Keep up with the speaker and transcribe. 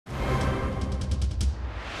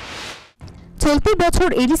চলতি বছর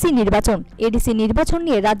এডিসি নির্বাচন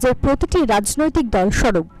নিয়ে রাজ্যের প্রতিটি রাজনৈতিক দল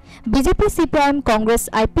সরব। BJP, CPIM, Congress,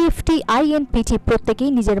 IPFT, INPT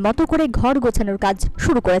প্রত্যেকেই নিজের মতো করে ঘর গোছানোর কাজ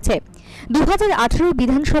শুরু করেছে। 2018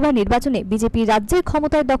 বিধানসভা নির্বাচনে বিজেপি রাজ্যে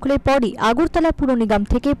ক্ষমতায় দখলের পরই আগরতলা পুর নিগম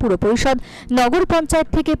থেকে পুর পরিষদ, নগর পঞ্চায়েত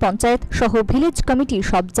থেকে পঞ্চায়েত সহ ভিলেজ কমিটি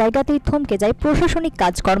সব জায়গাতেই থমকে যায় প্রশাসনিক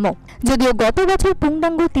কাজকর্ম। যদিও গত বছর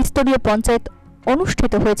পূর্ণাঙ্গ ত্রিস্তরীয় পঞ্চায়েত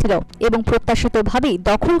অনুষ্ঠিত হয়েছিল এবং প্রত্যাশিতভাবেই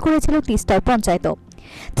দখল করেছিল তিস্তার পঞ্চায়েত।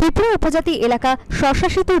 ত্রিপুরা উপজাতি এলাকা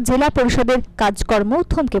স্বশাসিত জেলা পরিষদের কাজকর্ম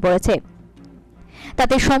থমকে পড়েছে।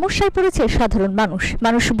 তাতে সমস্যায় পড়েছে সাধারণ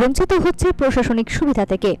মানুষ বঞ্চিত হচ্ছে প্রশাসনিক সুবিধা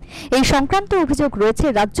থেকে। এই সংক্রান্ত অভিযোগ রয়েছে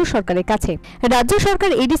রাজ্য সরকারের কাছে। রাজ্য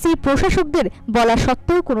সরকার এডিসি প্রশাসকদের বলা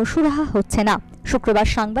সত্ত্বেও কোনো সুরাহা হচ্ছে না। শুক্রবার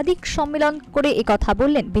সাংবাদিক সম্মেলন করে একথা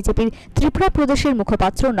বললেন বিজেপির ত্রিপুরা প্রদেশের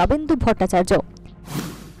মুখপাত্র নবেন্দু ভট্টাচার্য।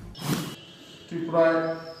 ত্রিপুরায়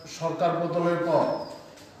সরকার বদলের পর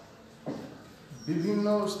বিভিন্ন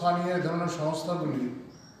স্থানীয় ধরনের সংস্থাগুলি,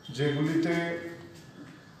 যেগুলিতে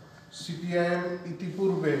সিপিআইএম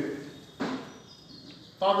ইতিপূর্বে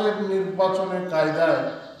তাদের নির্বাচনের কায়দায়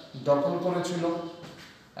দখল করেছিল,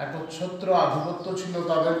 একচ্ছত্র আধিপত্য ছিল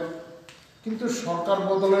তাদের, কিন্তু সরকার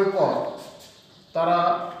বদলের পর তারা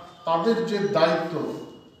তাদের যে দায়িত্ব,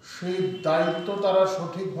 সেই দায়িত্ব তারা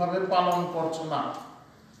সঠিকভাবে পালন করছে না।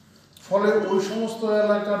 ফলে ওই সমস্ত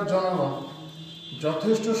এলাকার জনগণ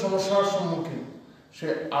যথেষ্ট সমস্যার সম্মুখীন, সে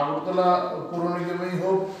আগরতলা পুর নিগমেই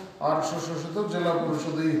হোক আর স্বশাসিত জেলা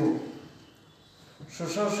পরিষদেই হোক।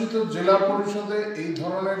 স্বশাসিত জেলা পরিষদে এই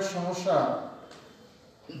ধরনের সমস্যা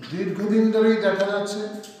দীর্ঘদিন ধরেই দেখা যাচ্ছে।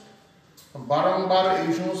 বারংবার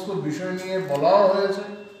এই সমস্ত বিষয় নিয়ে বলাও হয়েছে,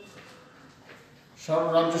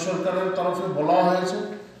 রাজ্য সরকারের তরফে বলা হয়েছে,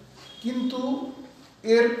 কিন্তু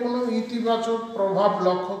এর কোনো ইতিবাচক প্রভাব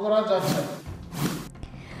লক্ষ্য করা যাচ্ছে না।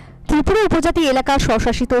 ত্রিপুরা উপজাতি এলাকা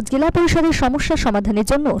স্বশাসিত জেলা পরিষদের সমস্যা সমাধানের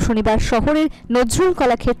জন্য শনিবার শহরের নজরুল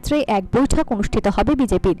কলাক্ষেত্রে এক বৈঠক অনুষ্ঠিত হবে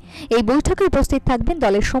বিজেপির। এই বৈঠকে উপস্থিত থাকবেন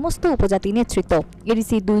দলের সমস্ত উপজাতি নেতৃত্ব,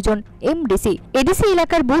 এডিসি 2 জন এমডিসি, এডিসি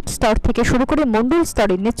এলাকার বুথ স্তর থেকে শুরু করে মণ্ডল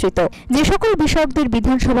স্তরের নেতৃত্ব। যে সকল বিষয়কদের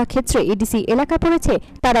বিধানসভা ক্ষেত্রে এডিসি এলাকা পড়েছে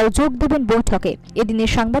তারাও যোগ দেবেন বৈঠকে। এদিনের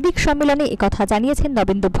সাংবাদিক সম্মেলনে একথা জানিয়েছেন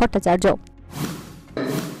নবেন্দু ভট্টাচার্য।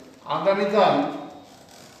 আগামীকাল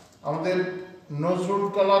আমাদের নজরুল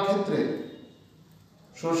কলাক্ষেত্রে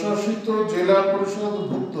স্বশাসিত জেলা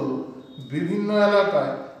পরিষদভুক্ত বিভিন্ন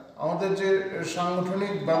এলাকায় আমাদের যে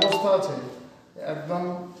সাংগঠনিক ব্যবস্থা আছে, একদম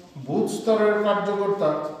বুথ স্তরের কার্যকর্তা,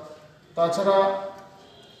 তাছাড়া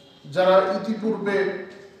যারা ইতিপূর্বে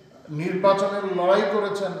নির্বাচনের লড়াই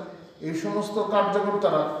করেছেন এই সমস্ত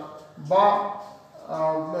কার্যকর্তারা বা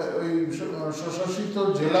ওই স্বশাসিত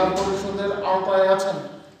জেলা পরিষদের আওতায় আছেন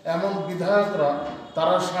এমন বিধায়করা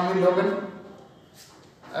তারা সামিল হবেন।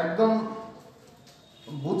 একদম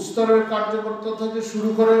বুথ স্তরের কার্যকর্তা থেকে শুরু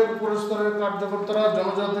করে উপর স্তরের কার্যকর্তারা,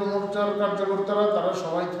 জনজাতি মোর্চার কার্যকর্তারা, তারা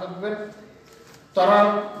সবাই থাকবেন। তারা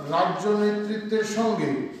রাজ্য নেতৃত্বের সঙ্গে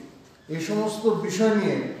এই সমস্ত বিষয়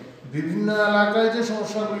নিয়ে বিভিন্ন এলাকায় যে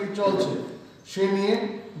সমস্যাগুলি চলছে সে নিয়ে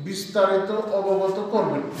বিস্তারিত অবগত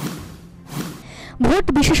করবেন। ভোট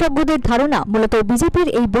বিশেষজ্ঞদের ধারণা, মূলত বিজেপির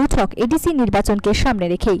এই বৈঠক এডিসি নির্বাচনকে সামনে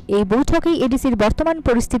রেখেই। এই বৈঠকেই এডিসির বর্তমান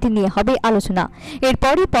পরিস্থিতি নিয়ে হবে আলোচনা।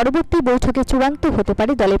 এরপরই পরবর্তী বৈঠকে চূড়ান্ত হতে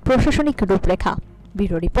পারে দলের প্রশাসনিক রূপরেখা।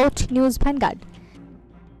 Bureau report, news vanguard.